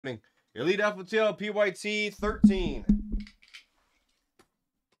Elite FOTL PYT 13.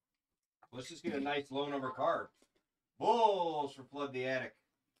 Let's just get a nice low number card. Bulls for Flood the Attic.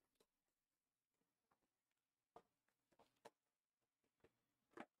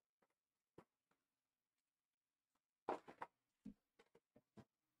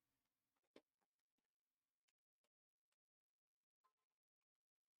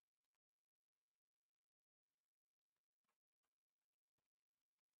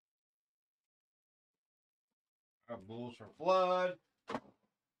 Bulls for Flood.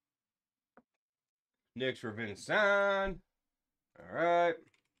 Knicks for Vincent. All right.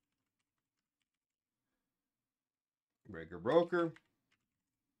 Breaker Broker.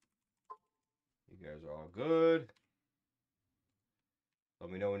 You guys are all good. Let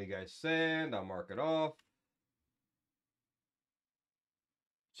me know when you guys send. I'll mark it off.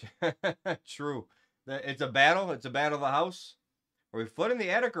 True. It's a battle. It's a battle of the house. Are we flooding the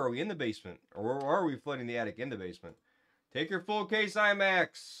attic or are we in the basement? Or are we flooding the attic in the basement? Take your full case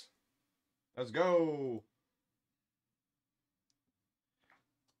IMAX. Let's go.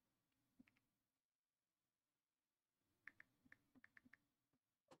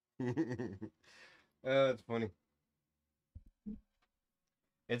 That's funny.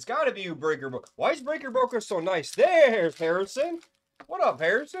 It's got to be you, Breaker Broker. Why is Breaker Broker so nice? There's Harrison. What up,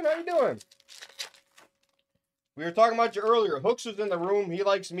 Harrison? How you doing? We were talking about you earlier. Hooks was in the room. He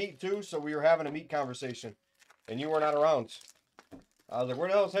likes meat too, so we were having a meat conversation. And you were not around. I was like, where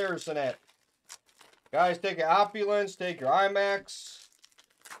the hell's Harrison at? Guys, take your Opulence, take your IMAX,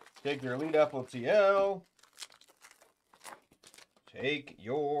 take your Elite FOTL, take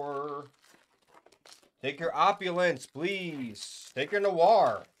your Opulence, please. Take your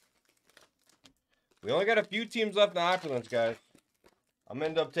Noir. We only got a few teams left in Opulence, guys. I'm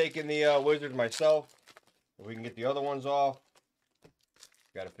going to end up taking the Wizards myself. If we can get the other ones off.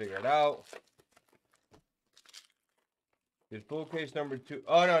 Got to figure it out. Is full case number 2?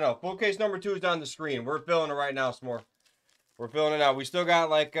 Oh, no. Full case number 2 is on the screen. We're filling it right now, S'more. We're filling it out. We still got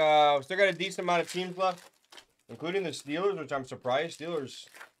like, a decent amount of teams left, including the Steelers, which I'm surprised. Steelers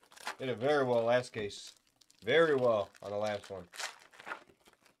did it very well last case. Very well on the last one.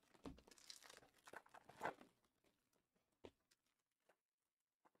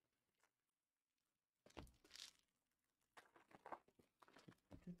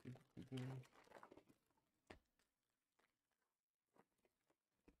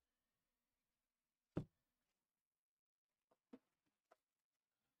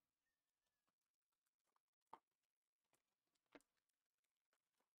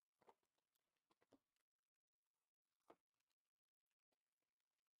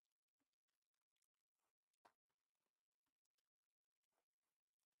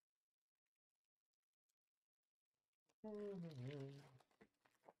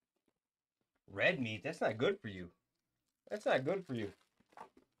 Red meat? That's not good for you. That's not good for you.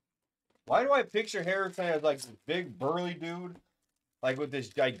 Why do I picture Harrison as like this big burly dude, like with this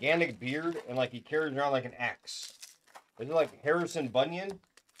gigantic beard, and like he carries around like an axe? Is it like Harrison Bunyan?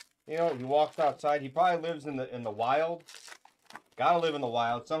 You know, he walks outside. He probably lives in the wild. Gotta live in the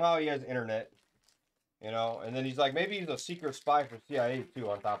wild. Somehow he has internet. You know, and then he's like, maybe he's a secret spy for CIA too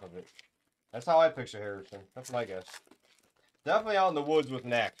on top of it. That's how I picture Harrison. That's my guess. Definitely out in the woods with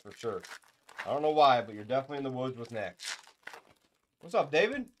an axe, for sure. I don't know why, but you're definitely in the woods with an axe. What's up,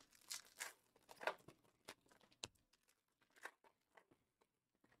 David?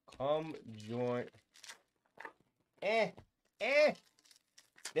 Come join.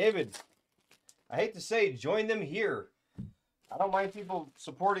 David, I hate to say, join them here. I don't mind people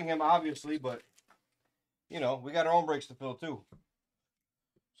supporting him, obviously, but, you know, we got our own breaks to fill, too.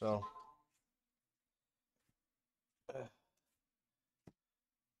 So.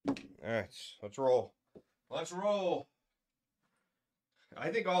 Alright, let's roll. Let's roll. I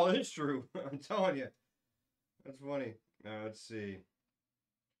think all is true. I'm telling you. That's funny. Now, let's see.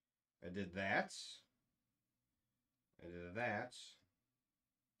 I did that. I did that.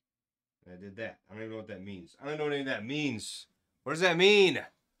 And I did that. I don't even know what that means. I don't know what any of that means. What does that mean?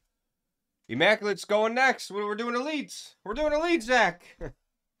 Immaculate's going next. We're doing elites. We're doing elites, Zach.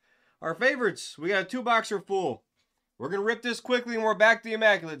 Our favorites. We got a 2-boxer full. We're going to rip this quickly and we're back to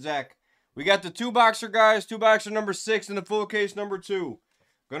Immaculate, Zach. We got the 2-boxer, guys. 2-boxer number 6 and the full case number 2.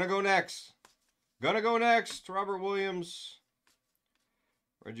 Gonna go next. Gonna go next. Robert Williams.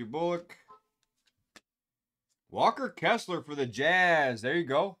 Reggie Bullock. Walker Kessler for the Jazz. There you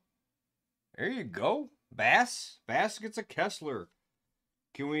go. There you go. Bass. Bass gets a Kessler.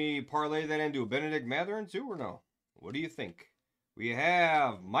 Can we parlay that into a Benedict Mathurin too or no? What do you think? We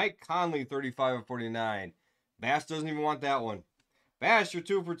have Mike Conley, 35 of 49. Bass doesn't even want that one. Bass, you're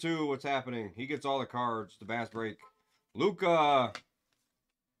 2 for 2. What's happening? He gets all the cards. The Bass break. Luca.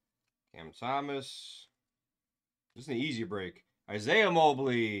 Cam Thomas. This is an easy break. Isaiah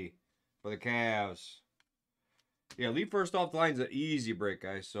Mobley for the Cavs. Yeah, elite first off the lines is an easy break,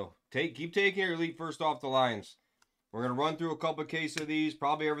 guys. So keep taking your elite first off the lines. We're going to run through a couple cases of these.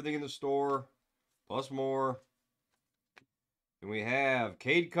 Probably everything in the store. Plus more. And we have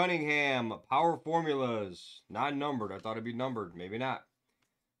Cade Cunningham. Power Formulas. Not numbered. I thought it'd be numbered. Maybe not.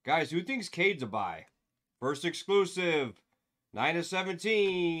 Guys, who thinks Cade's a buy? First exclusive.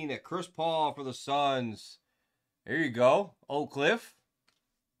 9/17. Chris Paul for the Suns. There you go. Oak Cliff.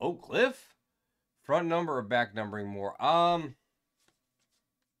 Oak Cliff. Front number or back numbering more? I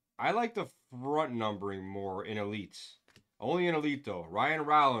like the front numbering more in elites. Only in elite though. Ryan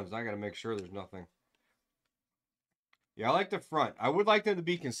Rollins. I gotta make sure there's nothing. Yeah, I like the front. I would like them to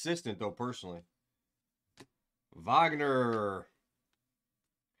be consistent though, personally. Wagner.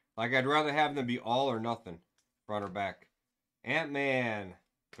 Like I'd rather have them be all or nothing, front or back. Ant-Man.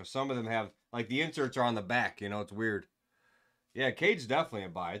 Because some of them have, like the inserts are on the back. You know, it's weird. Yeah, Cade's definitely a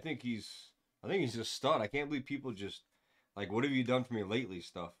buy. I think he's a stud. I can't believe people just, like, what have you done for me lately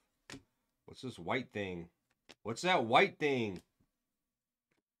stuff. What's this white thing? What's that white thing?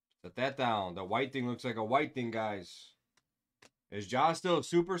 Set that down. The white thing looks like a white thing, guys. Is Ja still a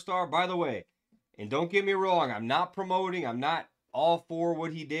superstar? By the way, and don't get me wrong, I'm not promoting. I'm not all for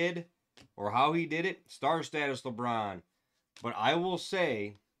what he did or how he did it. Star status LeBron. But I will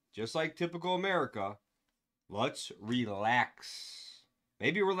say, just like typical America, let's relax.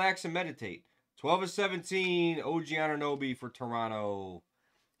 Maybe relax and meditate. 12/17, OG Anunoby for Toronto.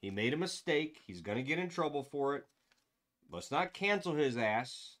 He made a mistake. He's going to get in trouble for it. Let's not cancel his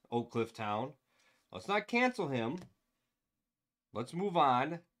ass, Oak Cliff Town. Let's not cancel him. Let's move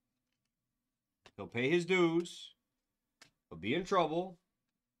on. He'll pay his dues. He'll be in trouble.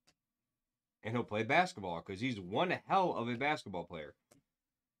 And he'll play basketball because he's one hell of a basketball player.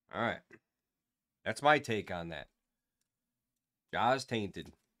 All right. That's my take on that. Ja's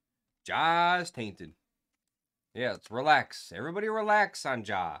tainted. Ja's tainted. Yeah, let's relax. Everybody relax on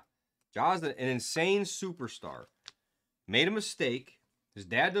Ja. Ja's an insane superstar. Made a mistake. His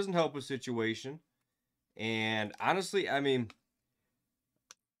dad doesn't help his situation. And honestly, I mean,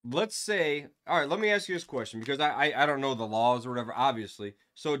 let's say, all right, let me ask you this question because I don't know the laws or whatever, obviously.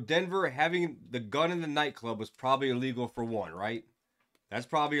 So Denver having the gun in the nightclub was probably illegal for one, right? That's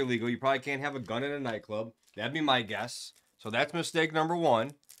probably illegal. You probably can't have a gun in a nightclub. That'd be my guess. So that's mistake number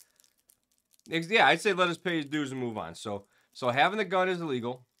one. Yeah, I'd say let us pay his dues and move on. So having the gun is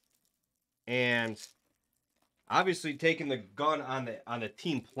illegal. And obviously taking the gun on the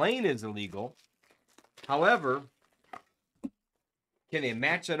team plane is illegal. However, can they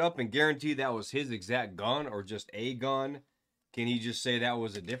match that up and guarantee that was his exact gun or just a gun? Can he just say that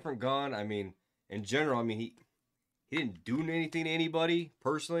was a different gun? I mean, in general, I mean, he didn't do anything to anybody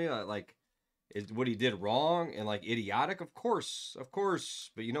personally. Like, is what he did wrong and like idiotic? Of course.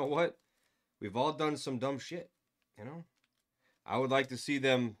 But you know what? We've all done some dumb shit, you know? I would like to see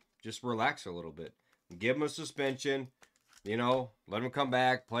them just relax a little bit. Give him a suspension, you know, let him come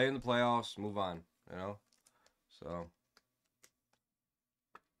back, play in the playoffs, move on, you know? So...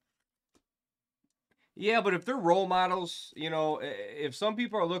 yeah, but if they're role models, you know, if some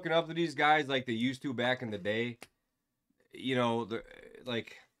people are looking up to these guys like they used to back in the day, you know,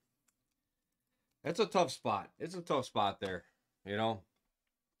 like, that's a tough spot. It's a tough spot there, you know?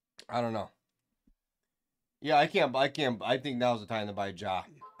 I don't know. Yeah, I think now's the time to buy Ja.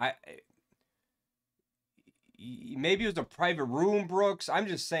 Maybe it was a private room, Brooks. I'm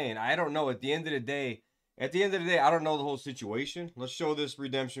just saying, I don't know. At the end of the day, I don't know the whole situation. Let's show this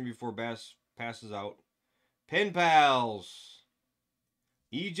redemption before Bass passes out. Pen Pals.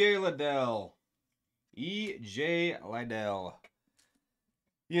 EJ Liddell. You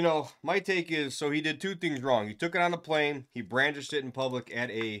know, my take is, so he did two things wrong. He took it on the plane. He brandished it in public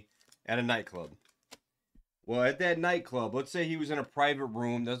at a nightclub. Well, at that nightclub, let's say he was in a private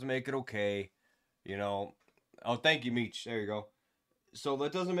room. Doesn't make it okay. You know. Oh, thank you, Meech. There you go. So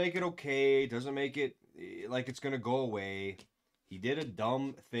that doesn't make it okay. Doesn't make it like it's going to go away. He did a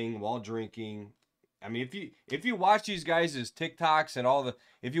dumb thing while drinking. I mean, if you watch these guys' TikToks and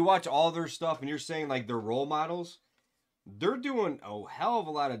if you watch all their stuff and you're saying like they're role models, they're doing a hell of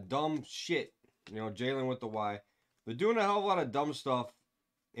a lot of dumb shit. You know, Jalen with the Y. They're doing a hell of a lot of dumb stuff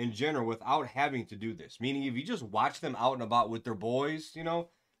in general without having to do this. Meaning if you just watch them out and about with their boys, you know,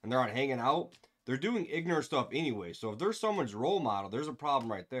 and they're out hanging out, they're doing ignorant stuff anyway. So if there's someone's role model, there's a problem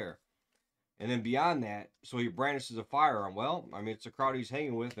right there. And then beyond that, so he brandishes a firearm. Well, I mean, it's the crowd he's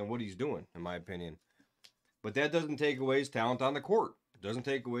hanging with and what he's doing, in my opinion. But that doesn't take away his talent on the court. It doesn't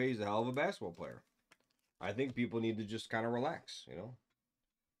take away he's a hell of a basketball player. I think people need to just kind of relax, you know?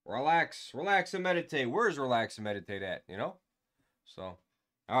 Relax. Relax and meditate. Where's relax and meditate at, you know? So,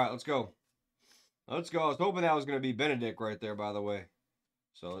 all right, let's go. Let's go. I was hoping that was going to be Benedict right there, by the way.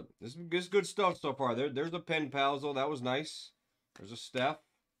 So, this is good stuff so far. There's a pen pals, though. That was nice. There's a Steph.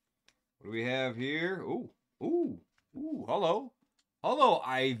 What do we have here? Ooh. Hello. Hello,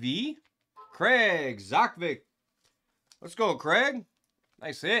 Ivy. Craig Zakvik. Let's go, Craig.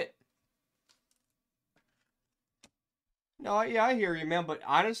 Nice hit. No, yeah, I hear you, man. But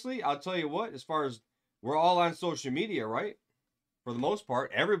honestly, I'll tell you what, as far as we're all on social media, right? For the most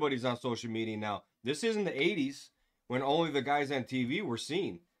part, everybody's on social media now. This isn't the 80s when only the guys on TV were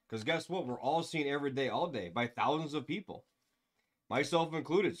seen. Because guess what? We're all seen every day, all day, by thousands of people. Myself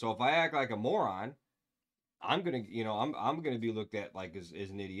included. So if I act like a moron, I'm gonna, you know, I'm gonna be looked at like as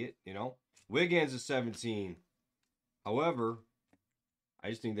an idiot, you know. Wiggins is 17. However,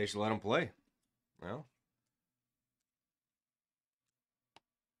 I just think they should let him play. Well,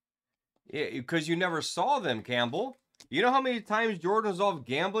 yeah, because you never saw them, Campbell. You know how many times Jordan was off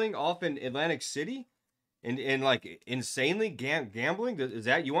gambling off in Atlantic City, and like insanely gambling? Is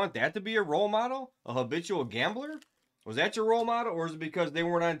that, you want that to be a role model? A habitual gambler? Was that your role model, or is it because they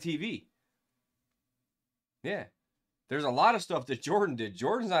weren't on TV? Yeah, there's a lot of stuff that Jordan did.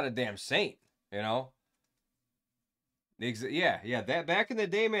 Jordan's not a damn saint, you know. Yeah. That back in the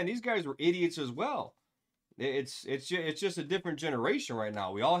day, man, these guys were idiots as well. It's just a different generation right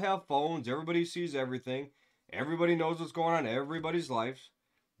now. We all have phones. Everybody sees everything. Everybody knows what's going on in everybody's lives.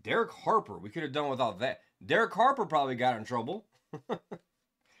 Derek Harper, we could have done without that. Derek Harper probably got in trouble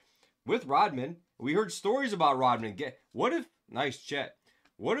with Rodman. We heard stories about Rodman. What if, nice chat,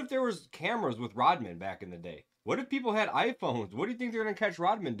 what if there was cameras with Rodman back in the day? What if people had iPhones? What do you think they're going to catch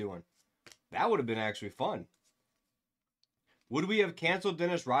Rodman doing? That would have been actually fun. Would we have canceled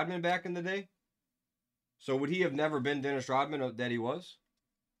Dennis Rodman back in the day? So would he have never been Dennis Rodman that he was?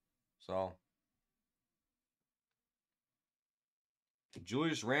 So.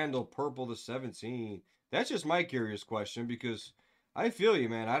 Julius Randle, purple to 17. That's just my curious question, because I feel you,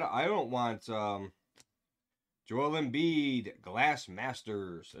 man. I don't want Joel Embiid, Glass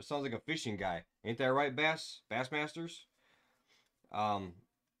Masters. That sounds like a fishing guy. Ain't that right, Bass Masters?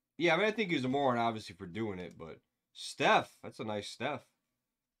 Yeah, I mean, I think he's a moron, obviously, for doing it, but Steph, that's a nice Steph.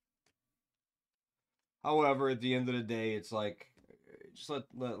 However, at the end of the day, it's like, just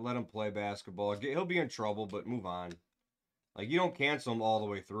let him play basketball. He'll be in trouble, but move on. Like, you don't cancel him all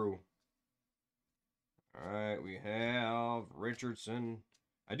the way through. All right, we have Richardson.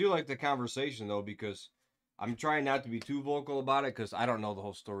 I do like the conversation, though, because I'm trying not to be too vocal about it, because I don't know the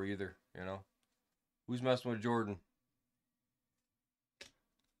whole story either, you know? Who's messing with Jordan?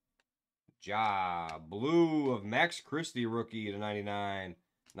 Blue of Max Christie, rookie to 99.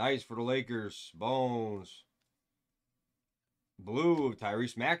 Nice for the Lakers. Bones. Blue of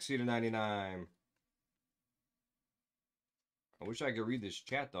Tyrese Maxey to 99. I wish I could read this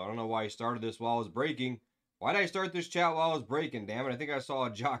chat, though. I don't know why I started this while I was breaking. Why did I start this chat while I was breaking? Damn it, I think I saw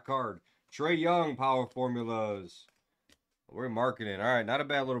a jock card. Trae Young, power formulas. We're marketing. All right, not a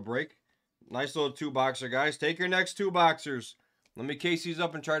bad little break. Nice little two-boxer, guys. Take your next two boxers. Let me case these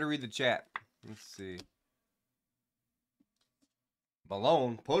up and try to read the chat. Let's see.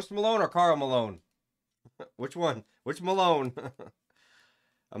 Malone. Post Malone or Karl Malone? Which one? Which Malone?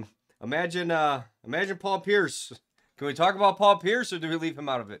 Imagine Paul Pierce. Can we talk about Paul Pierce, or do we leave him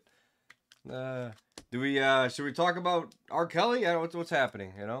out of it? Should we talk about R. Kelly? I don't know what's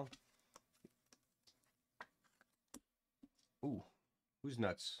happening, you know? Ooh, who's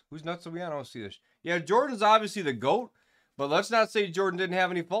nuts? Who's nuts? I don't see this. Yeah, Jordan's obviously the GOAT, but let's not say Jordan didn't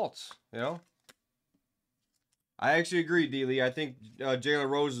have any faults, you know? I actually agree, D-Lee. I think Jalen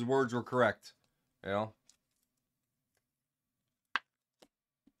Rose's words were correct, you know?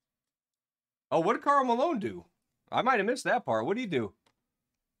 Oh, what did Karl Malone do? I might have missed that part. What did he do?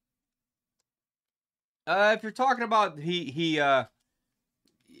 If you're talking about he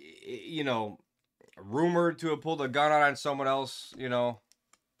you know, rumored to have pulled a gun out on someone else, you know.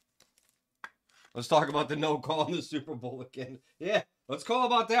 Let's talk about the no call in the Super Bowl again. Yeah, let's call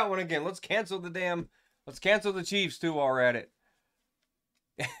about that one again. Let's cancel the Chiefs too while we're at it.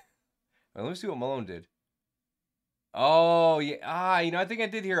 Let me see what Malone did. Oh, yeah. You know, I think I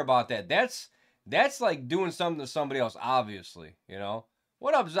did hear about that. That's like doing something to somebody else, obviously, you know.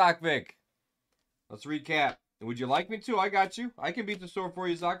 What up, Zakvik? Let's recap. Would you like me to? I got you. I can beat the score for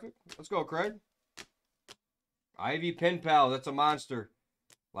you, Zakvik. Let's go, Craig. Ivy Pen Pal, that's a monster.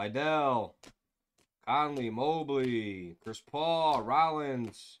 Lydell. Conley, Mobley, Chris Paul,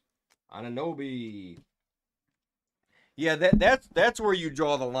 Rollins, Ananobi, Yeah, that's where you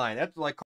draw the line. That's like